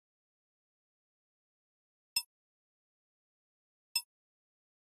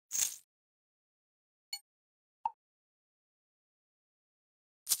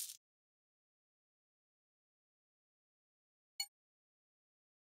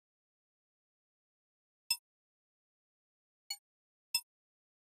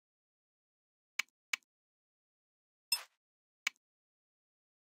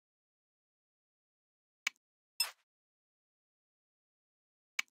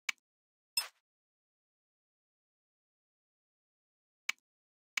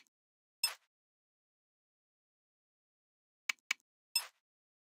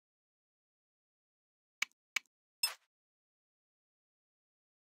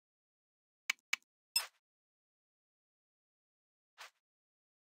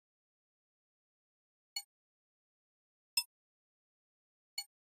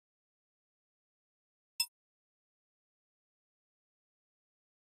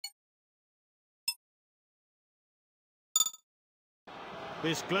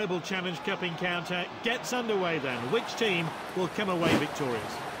This Global Challenge Cup encounter gets underway then. Which team will come away victorious?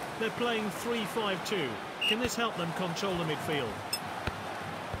 They're playing 3-5-2. Can this help them control the midfield?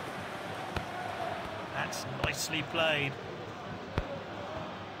 That's nicely played.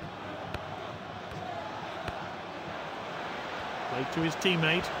 Played to his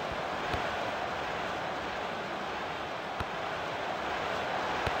teammate.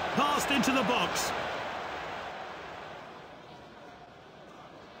 Passed into the box.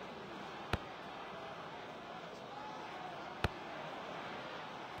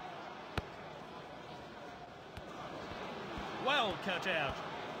 Well cut out.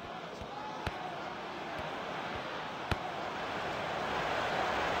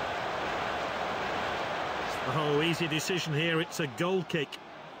 Oh, easy decision here. It's a goal kick.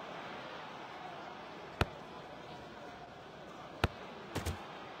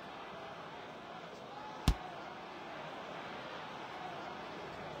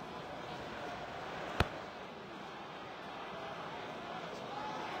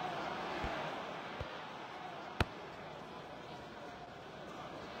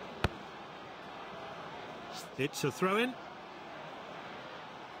 It's a throw-in.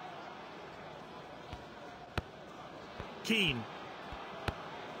 Keane.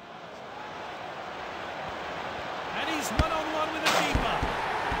 And he's one-on-one with the keeper.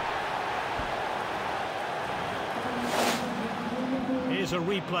 Here's a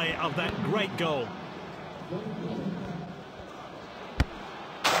replay of that great goal.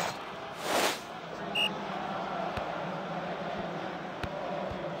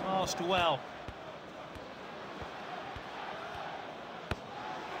 Passed well.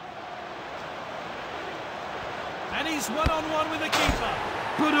 And he's one-on-one with the keeper.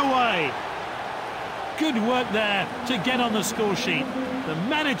 Put away. Good work there to get on the score sheet. The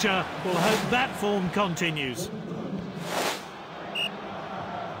manager will hope that form continues.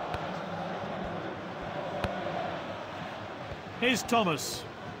 Here's Thomas.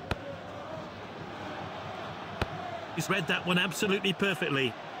 He's read that one absolutely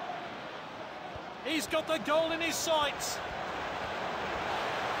perfectly. He's got the goal in his sights.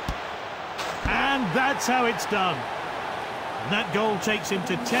 And that's how it's done. And that goal takes him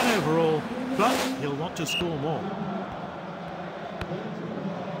to 10 overall, but he'll want to score more.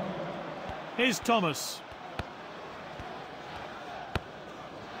 Here's Thomas.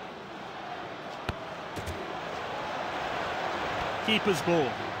 Keeper's ball.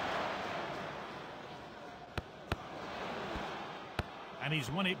 And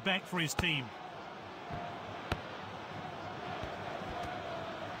he's won it back for his team.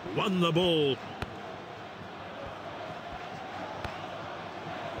 Won the ball.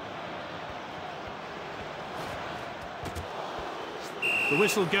 The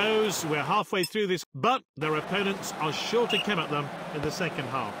whistle goes. We're halfway through this, but their opponents are sure to come at them in the second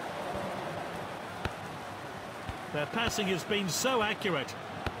half. Their passing has been so accurate.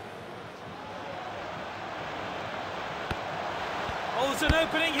 Oh, there's an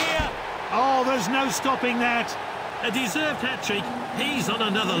opening here. Oh, there's no stopping that. A deserved hat-trick. He's on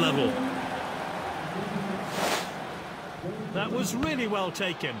another level. That was really well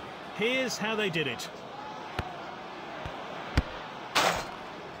taken. Here's how they did it.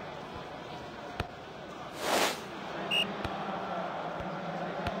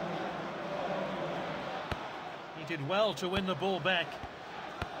 He did well to win the ball back.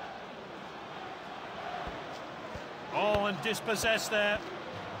 Oh, and dispossessed there.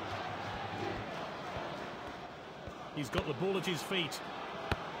 He's got the ball at his feet.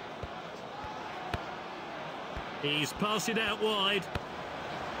 He's passed it out wide.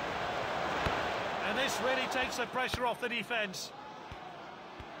 And this really takes the pressure off the defence.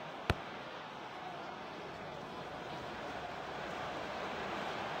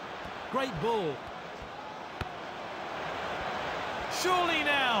 Great ball. Surely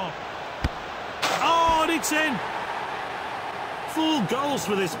now. Oh, and it's in. 4 goals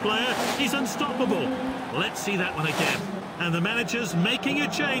for this player. He's unstoppable. Let's see that one again. And the manager's making a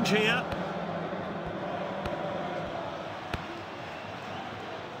change here.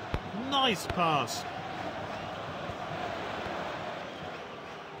 Nice pass.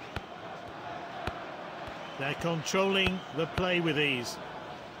 They're controlling the play with ease.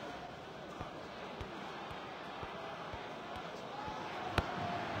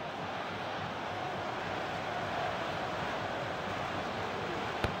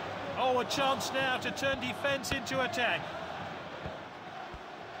 Oh, a chance now to turn defence into attack.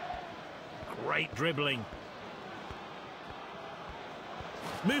 Great dribbling.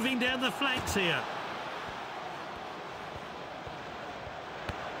 Moving down the flanks here.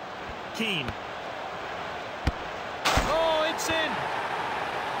 Keane. Oh, it's in.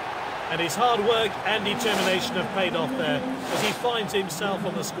 And his hard work and determination have paid off there as he finds himself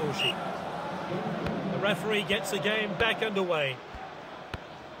on the score sheet. The referee gets the game back underway.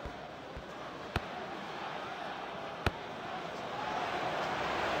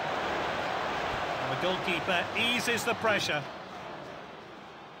 And the goalkeeper eases the pressure.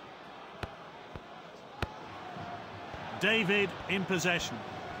 David in possession.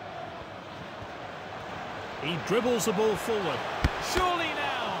 He dribbles the ball forward. Surely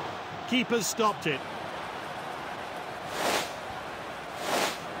now! Keeper's stopped it.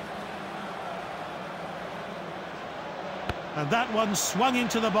 And that one swung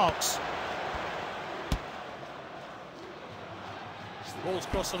into the box. Ball's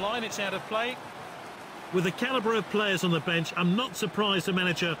crossed the line, it's out of play. With the calibre of players on the bench, I'm not surprised the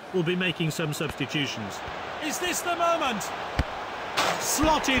manager will be making some substitutions. Is this the moment?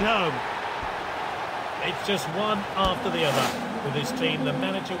 Slotted home. It's just one after the other. With his team, the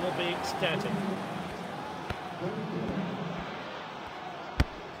manager will be ecstatic.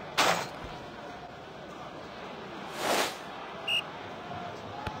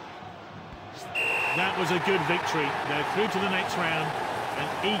 That was a good victory. They're through to the next round and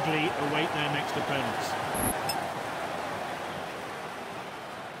eagerly await their next opponents.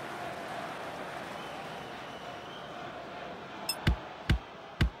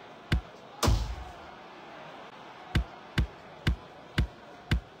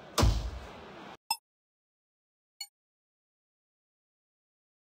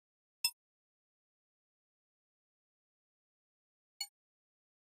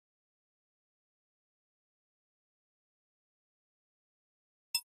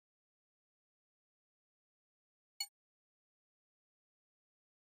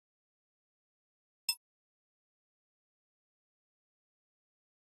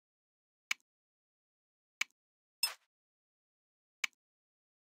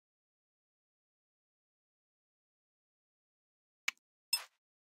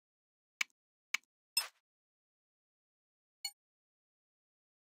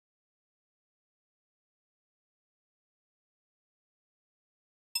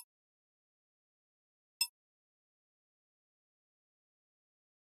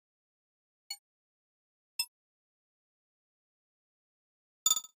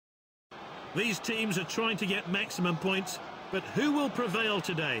 These teams are trying to get maximum points, but who will prevail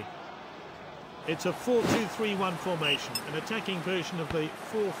today? It's a 4-2-3-1 formation, an attacking version of the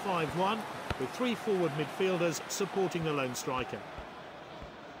 4-5-1, with three forward midfielders supporting the lone striker.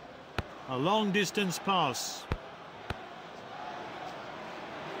 A long-distance pass.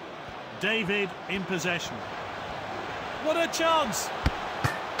 David in possession. What a chance!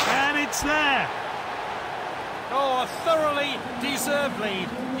 And it's there! Oh, a thoroughly deserved lead.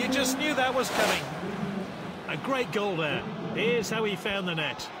 You just knew that was coming. A great goal there. Here's how he found the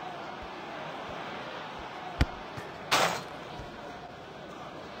net.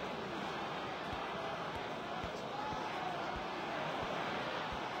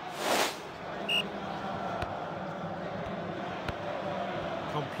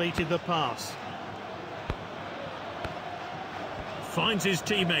 Completed the pass. Finds his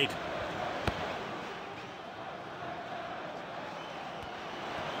teammate.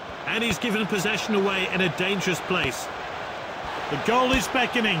 And he's given possession away in a dangerous place. The goal is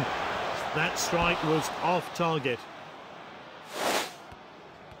beckoning. That strike was off target.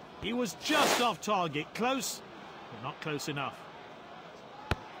 He was just off target. Close, but not close enough.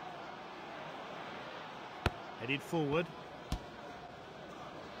 Headed forward.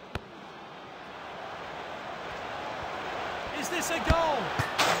 Is this a goal?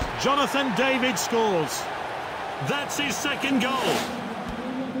 Jonathan David scores. That's his second goal.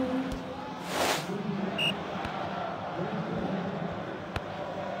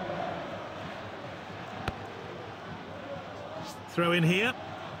 Throw in here.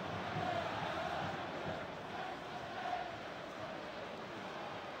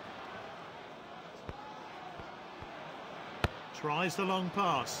 Tries the long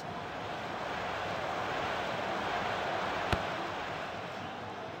pass.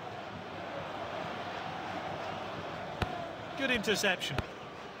 Good interception.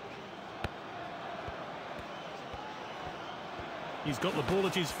 He's got the ball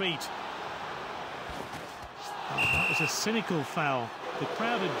at his feet. Oh, that was a cynical foul. The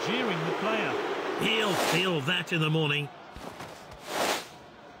crowd are jeering the player. He'll feel that in the morning.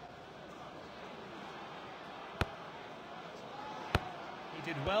 He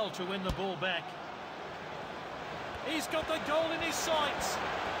did well to win the ball back. He's got the goal in his sights.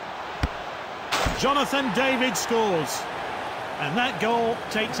 Jonathan David scores. And that goal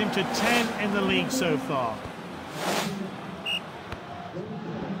takes him to 10 in the league so far.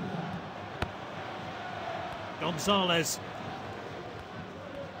 Gonzalez.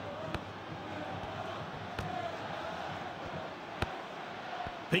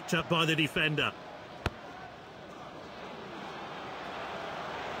 Picked up by the defender.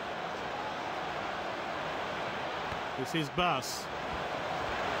 This is Bus.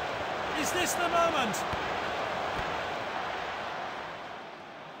 Is this the moment?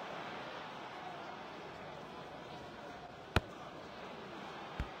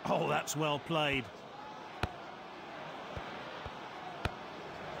 Oh, that's well played.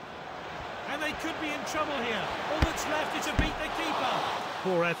 And they could be in trouble here. All that's left is to beat the keeper.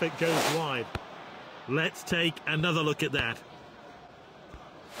 Poor effort goes wide. Let's take another look at that.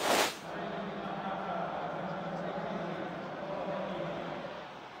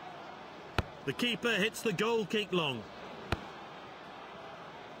 The keeper hits the goal kick long.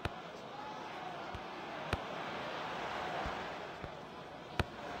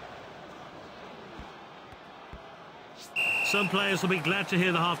 Some players will be glad to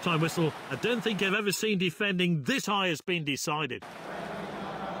hear the half-time whistle. I don't think I've ever seen defending this high has been decided.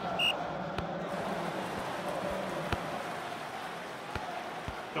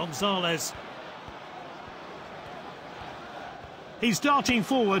 Gonzalez. He's darting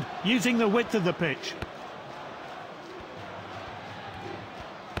forward, using the width of the pitch.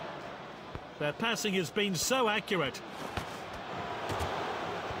 Their passing has been so accurate.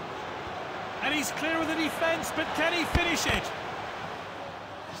 And he's clear of the defence, but can he finish it?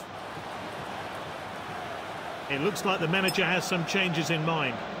 It looks like the manager has some changes in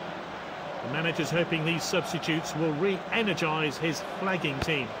mind. The manager's hoping these substitutes will re-energise his flagging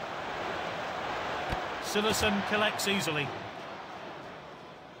team. Cillessen collects easily.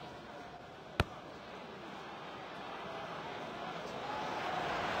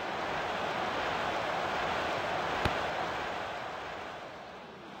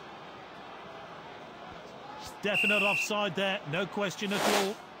 Definite offside there, no question at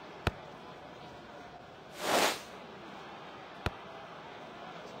all.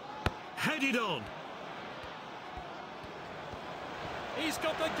 Headed on. He's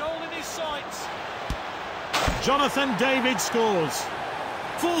got the goal in his sights. Jonathan David scores.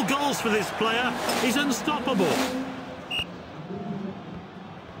 4 goals for this player. He's unstoppable.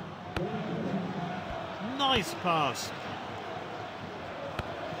 Nice pass.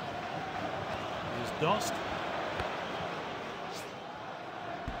 Here's Dost.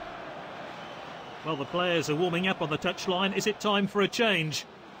 Well, the players are warming up on the touchline. Is it time for a change?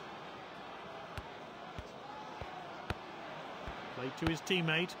 Played to his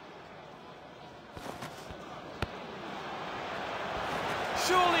teammate.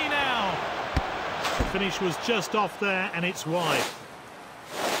 Surely now! The finish was just off there and it's wide.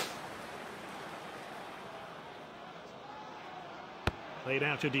 Played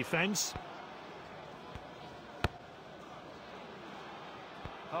out of defence.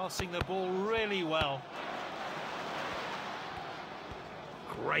 Passing the ball really well.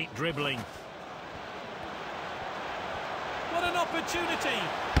 Great dribbling. What an opportunity!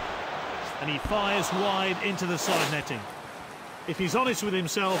 And he fires wide into the side netting. If he's honest with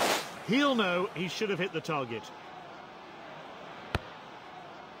himself, he'll know he should have hit the target.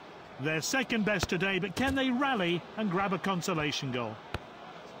 They're second best today, but can they rally and grab a consolation goal?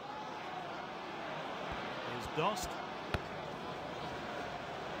 There's Dost.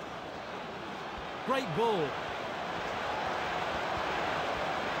 Great ball.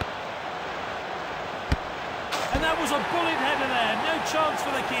 And that was a bullet header there. No chance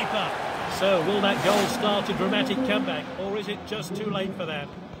for the keeper. So, will that goal start a dramatic comeback, or is it just too late for that?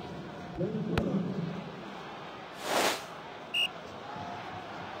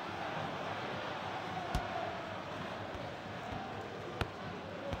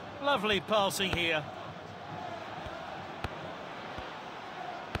 Lovely passing here.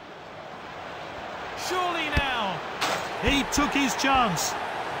 Surely now! He took his chance.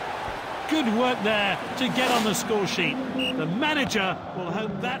 Good work there to get on the score sheet. The manager will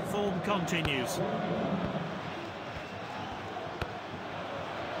hope that form continues.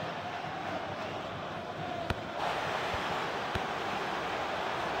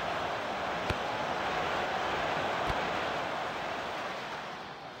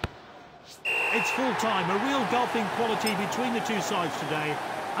 It's full time, a real golfing quality between the two sides today,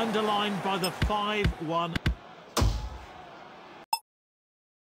 underlined by the 5-1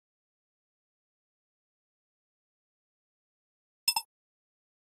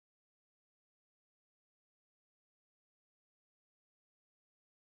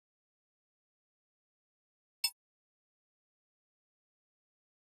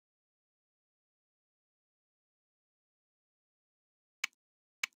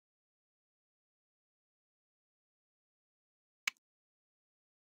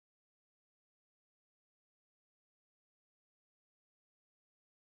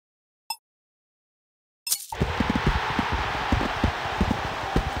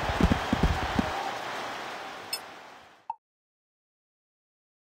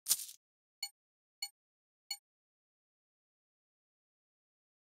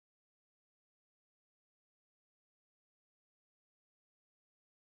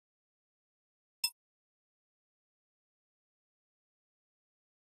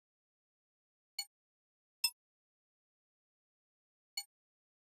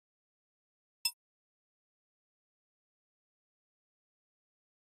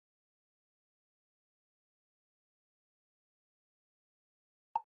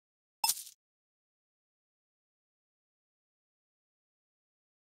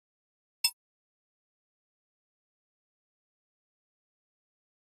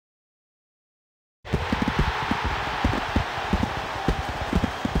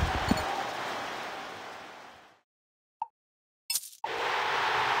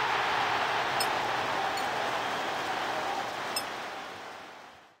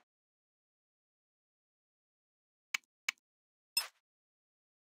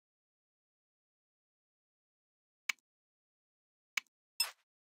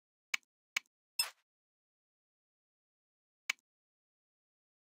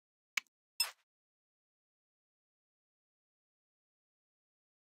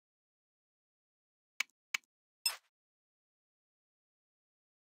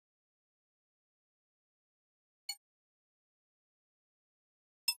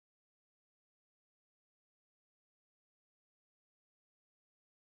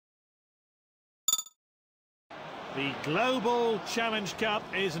 The Global Challenge Cup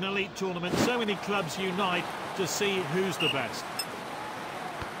is an elite tournament. So many clubs unite to see who's the best.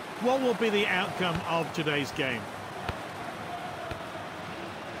 What will be the outcome of today's game?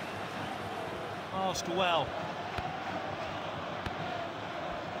 Passed well.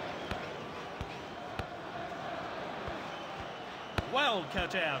 Well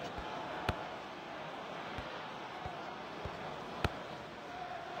cut out.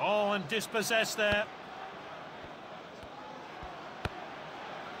 Oh, and dispossessed there.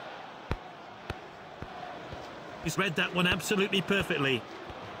 He's read that one absolutely perfectly.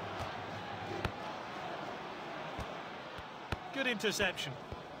 Good interception.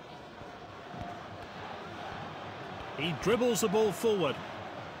 He dribbles the ball forward.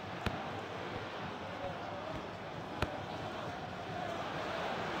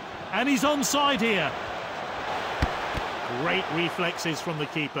 And he's onside here. Great reflexes from the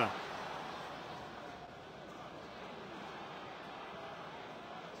keeper.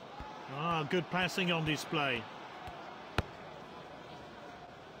 Ah, good passing on display.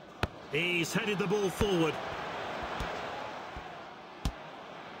 He's headed the ball forward.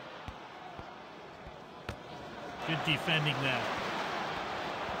 Good defending there.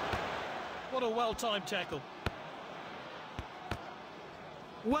 What a well-timed tackle.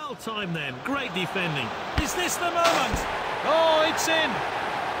 Well timed then. Great defending. Is this the moment? Oh, it's in.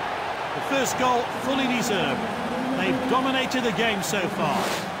 The first goal fully deserved. They've dominated the game so far.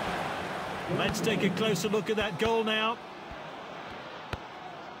 Let's take a closer look at that goal now.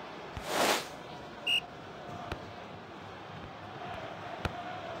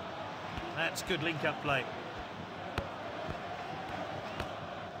 That's good link-up play.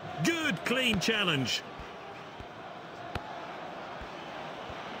 Good clean challenge.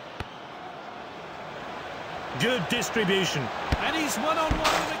 Good distribution. And he's one-on-one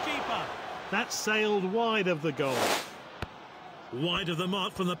with the keeper. That sailed wide of the goal. Wide of the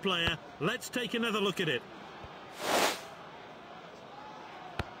mark from the player. Let's take another look at it.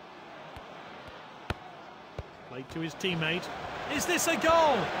 Played to his teammate. Is this a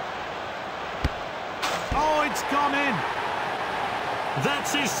goal? Oh, it's gone in.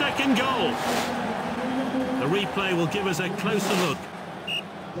 That's his second goal. The replay will give us a closer look.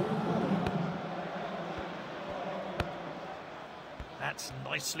 That's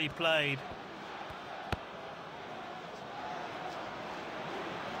nicely played.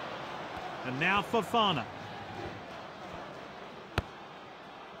 And now Fofana.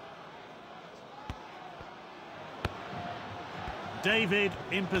 David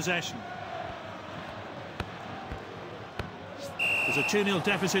in possession. There's a 2-0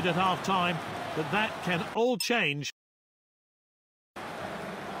 deficit at half-time, but that can all change.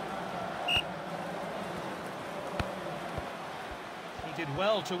 He did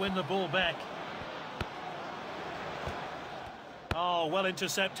well to win the ball back. Oh, well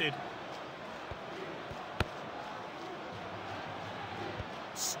intercepted.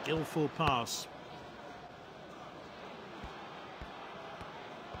 Skillful pass.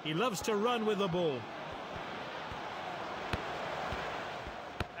 He loves to run with the ball.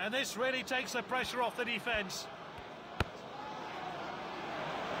 And this really takes the pressure off the defence.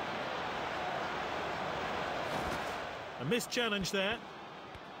 A missed challenge there.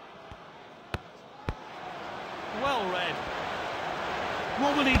 Well read.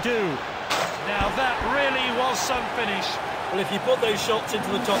 What will he do? Now that really was some finish. Well, if you put those shots into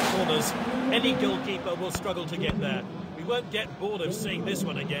the top corners, any goalkeeper will struggle to get there. We won't get bored of seeing this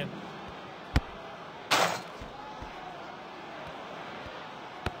one again.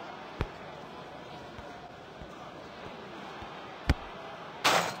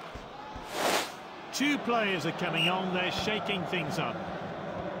 Two players are coming on, they're shaking things up.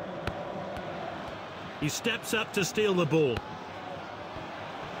 He steps up to steal the ball.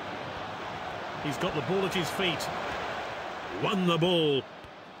 He's got the ball at his feet. Won the ball.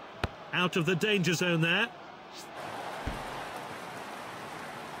 Out of the danger zone there.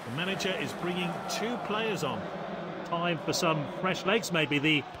 The manager is bringing two players on. Time for some fresh legs maybe.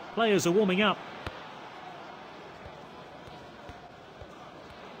 The players are warming up.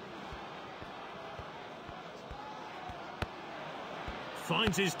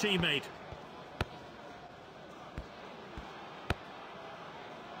 Finds his teammate.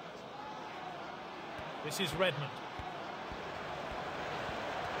 This is Redmond.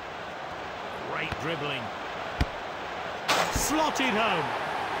 Great dribbling. Slotted home.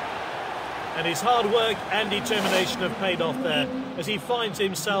 And his hard work and determination have paid off there as he finds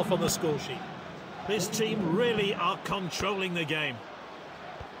himself on the score sheet. This team really are controlling the game.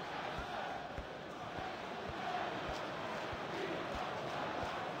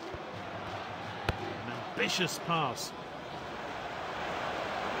 An vicious pass.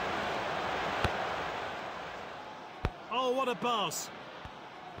 Oh, what a pass.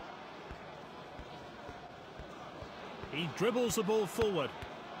 He dribbles the ball forward.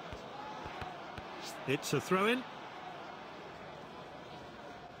 It's a throw-in.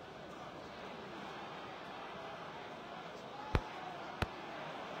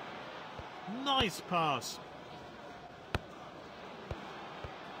 Nice pass.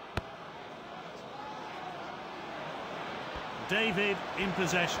 David in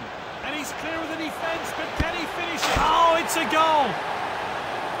possession. And he's clear of the defence, but can he finish it? Oh, it's a goal!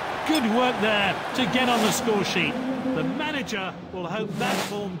 Good work there to get on the score sheet. The manager will hope that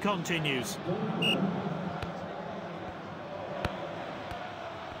form continues.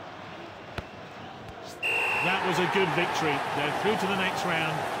 That was a good victory. They're through to the next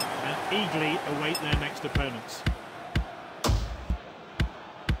round and eagerly await their next opponents.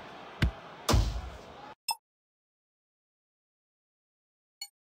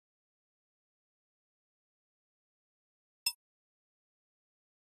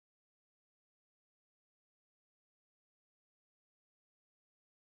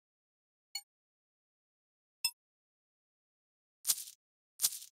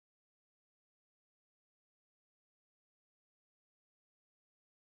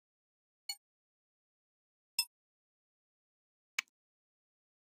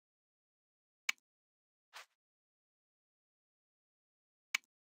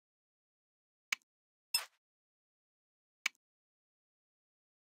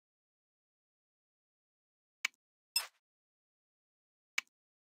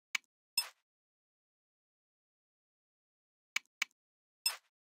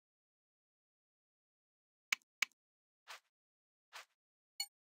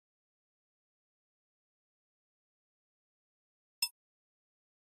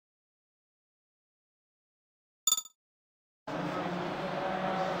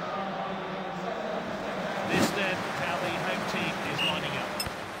 This then how the home team is lining up.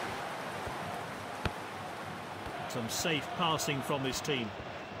 Some safe passing from this team.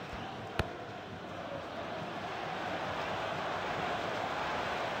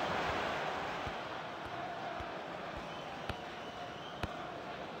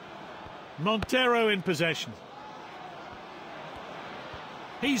 Montero in possession.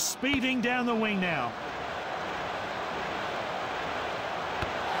 He's speeding down the wing now.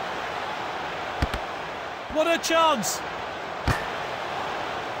 What a chance!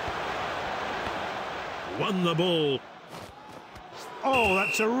 Won the ball. Oh,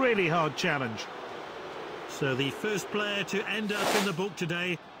 that's a really hard challenge. So the first player to end up in the book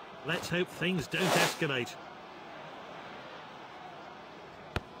today. Let's hope things don't escalate.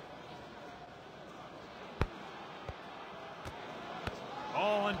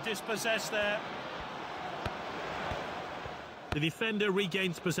 Oh, and dispossessed there. The defender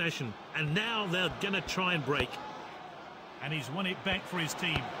regains possession, and now they're going to try and break. And he's won it back for his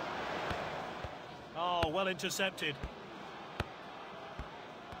team. Oh, well intercepted.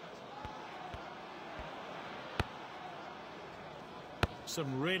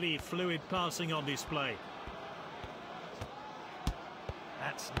 Some really fluid passing on display.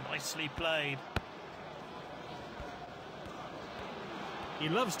 That's nicely played. He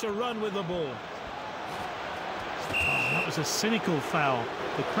loves to run with the ball. Oh, that was a cynical foul.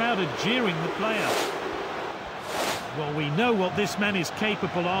 The crowd are jeering the player. Well, we know what this man is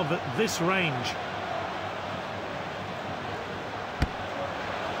capable of at this range.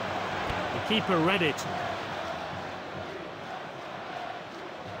 The keeper read it.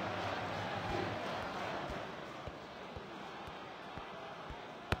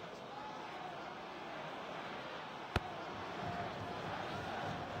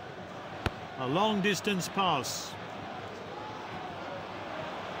 A long distance pass.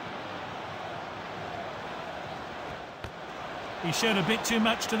 He's shown a bit too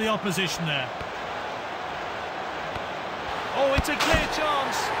much to the opposition there. Oh, it's a clear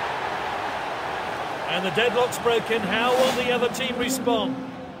chance. And the deadlock's broken. How will the other team respond?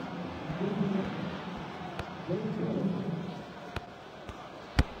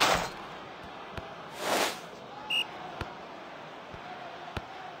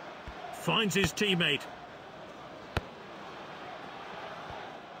 Finds his teammate.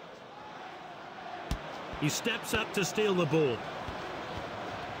 He steps up to steal the ball.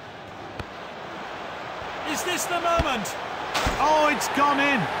 Is this the moment? Oh, it's gone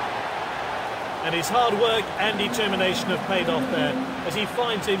in. And his hard work and determination have paid off there as he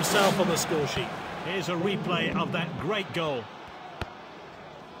finds himself on the score sheet. Here's a replay of that great goal.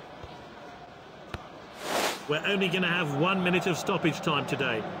 We're only going to have 1 minute of stoppage time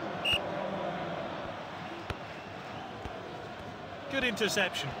today. Good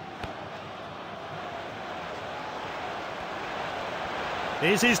interception.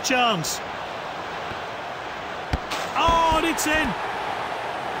 Here's his chance. Oh, and it's in.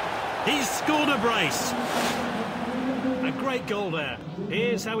 He's scored a brace. A great goal there.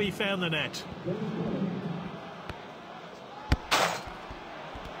 Here's how he found the net.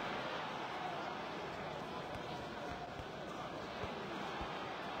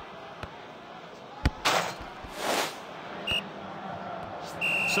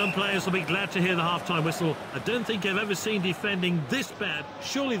 Some players will be glad to hear the half-time whistle. I don't think I've ever seen defending this bad.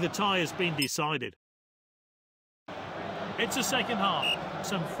 Surely the tie has been decided. It's a second half.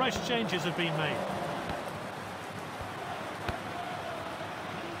 Some fresh changes have been made.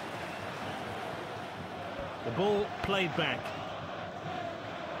 The ball played back.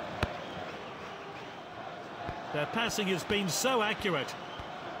 Their passing has been so accurate.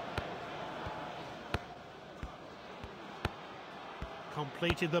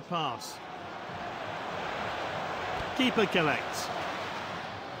 Completed the pass. Keeper collects.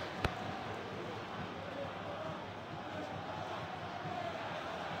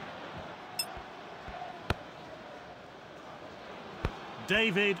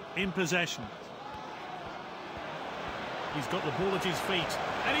 David in possession. He's got the ball at his feet.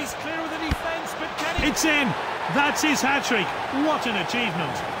 And he's clear of the defence, but can he... It's in! That's his hat-trick. What an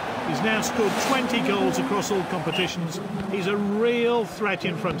achievement. He's now scored 20 goals across all competitions. He's a real threat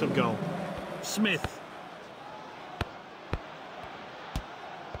in front of goal. Smith.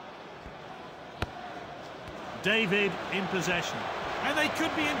 David in possession. And they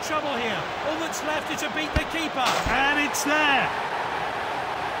could be in trouble here. All that's left is to beat the keeper. And it's there!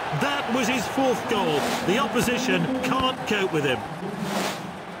 That was his fourth goal. The opposition can't cope with him.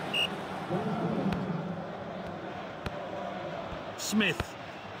 Smith.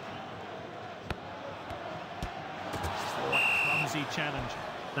 Oh, a clumsy challenge.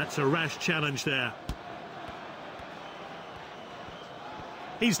 That's a rash challenge there.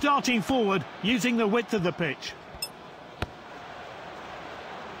 He's darting forward, using the width of the pitch.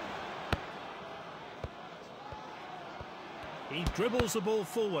 He dribbles the ball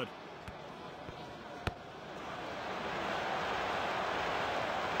forward.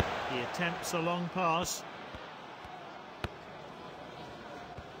 He attempts a long pass.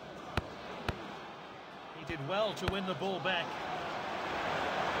 He did well to win the ball back.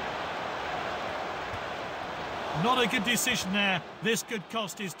 Not a good decision there. This could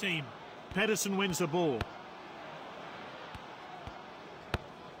cost his team. Pedersen wins the ball.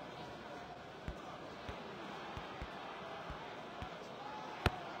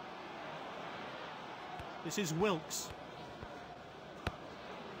 This is Wilkes.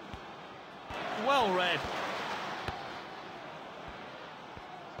 Well read.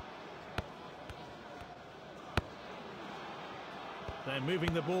 They're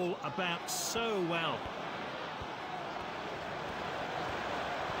moving the ball about so well.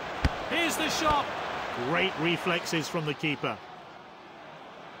 Here's the shot. Great reflexes from the keeper.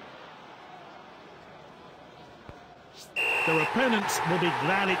 Their opponents will be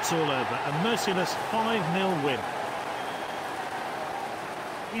glad it's all over. A merciless 5-0 win.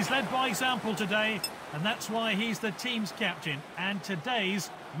 He's led by example today, and that's why he's the team's captain and today's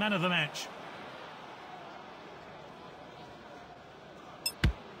man of the match.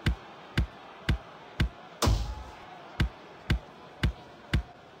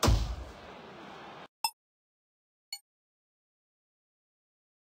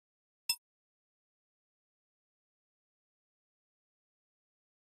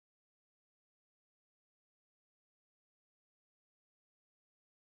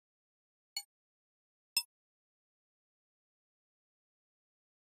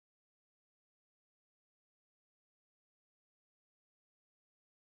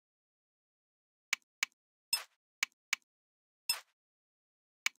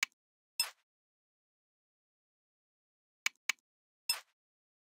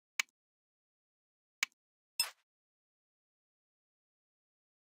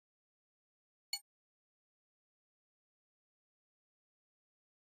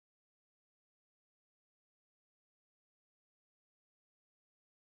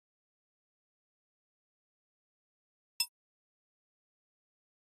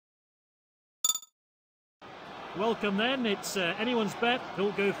 Welcome then, it's anyone's bet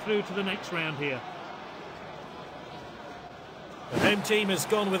who'll go through to the next round here. The home team has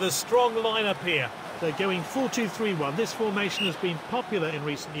gone with a strong lineup here. They're going 4-2-3-1. This formation has been popular in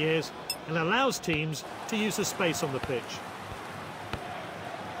recent years and allows teams to use the space on the pitch.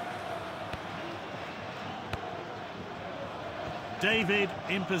 David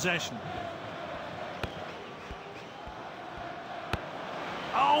in possession.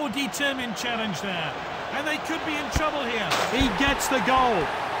 Oh, determined challenge there. And they could be in trouble here. He gets the goal.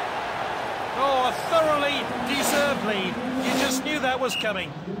 Oh, a thoroughly deserved lead. You just knew that was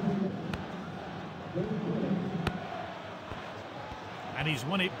coming. And he's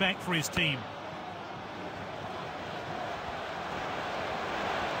won it back for his team.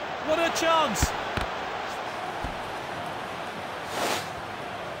 What a chance!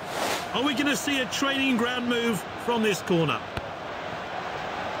 Are we going to see a training ground move from this corner?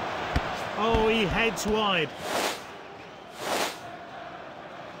 Oh, he heads wide.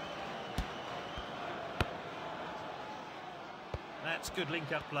 That's good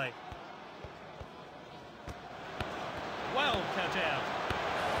link-up play. Well cut out.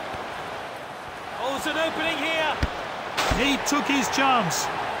 Oh, there's an opening here. He took his chance.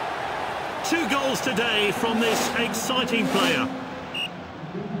 2 goals today from this exciting player.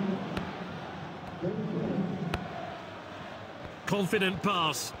 Confident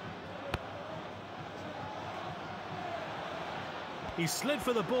pass. He slid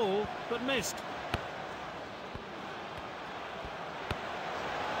for the ball, but missed.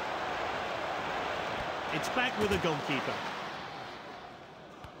 It's back with the goalkeeper.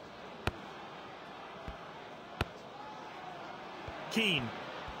 Keane.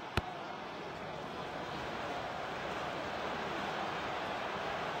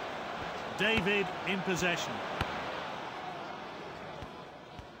 David in possession.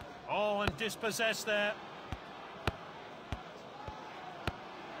 Oh, and dispossessed there.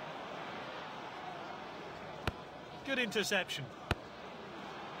 Good interception.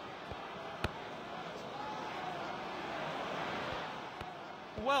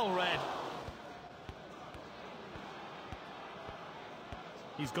 Well read.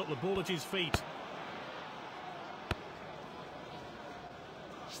 He's got the ball at his feet.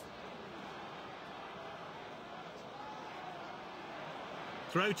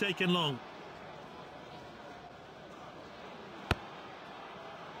 Throw taken long.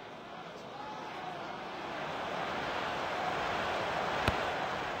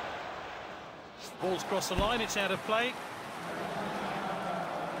 Ball's crossed the line, it's out of play.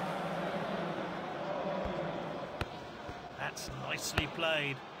 That's nicely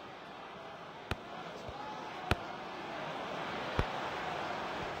played.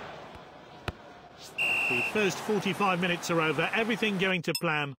 The first 45 minutes are over, everything going to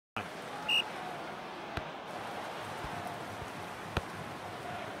plan.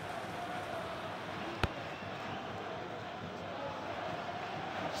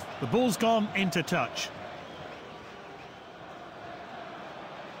 The ball's gone into touch.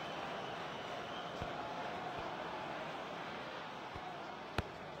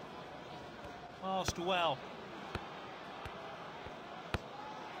 Passed well.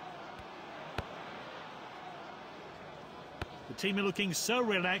 The team are looking so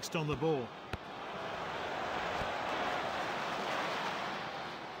relaxed on the ball.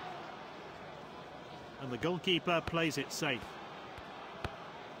 And the goalkeeper plays it safe.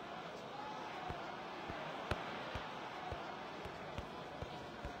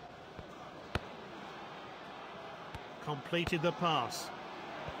 Completed the pass.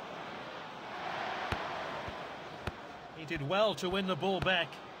 He did well to win the ball back.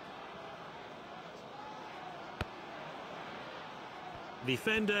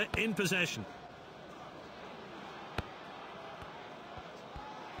 Defender in possession.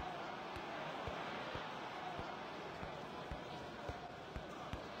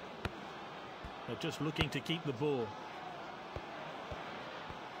 They're just looking to keep the ball.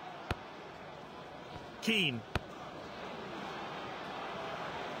 Keane.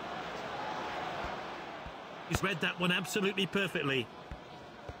 He's read that one absolutely perfectly.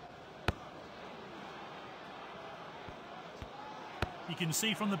 You can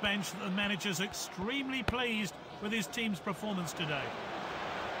see from the bench that the manager's extremely pleased with his team's performance today.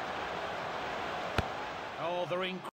 Oh, they're incredible.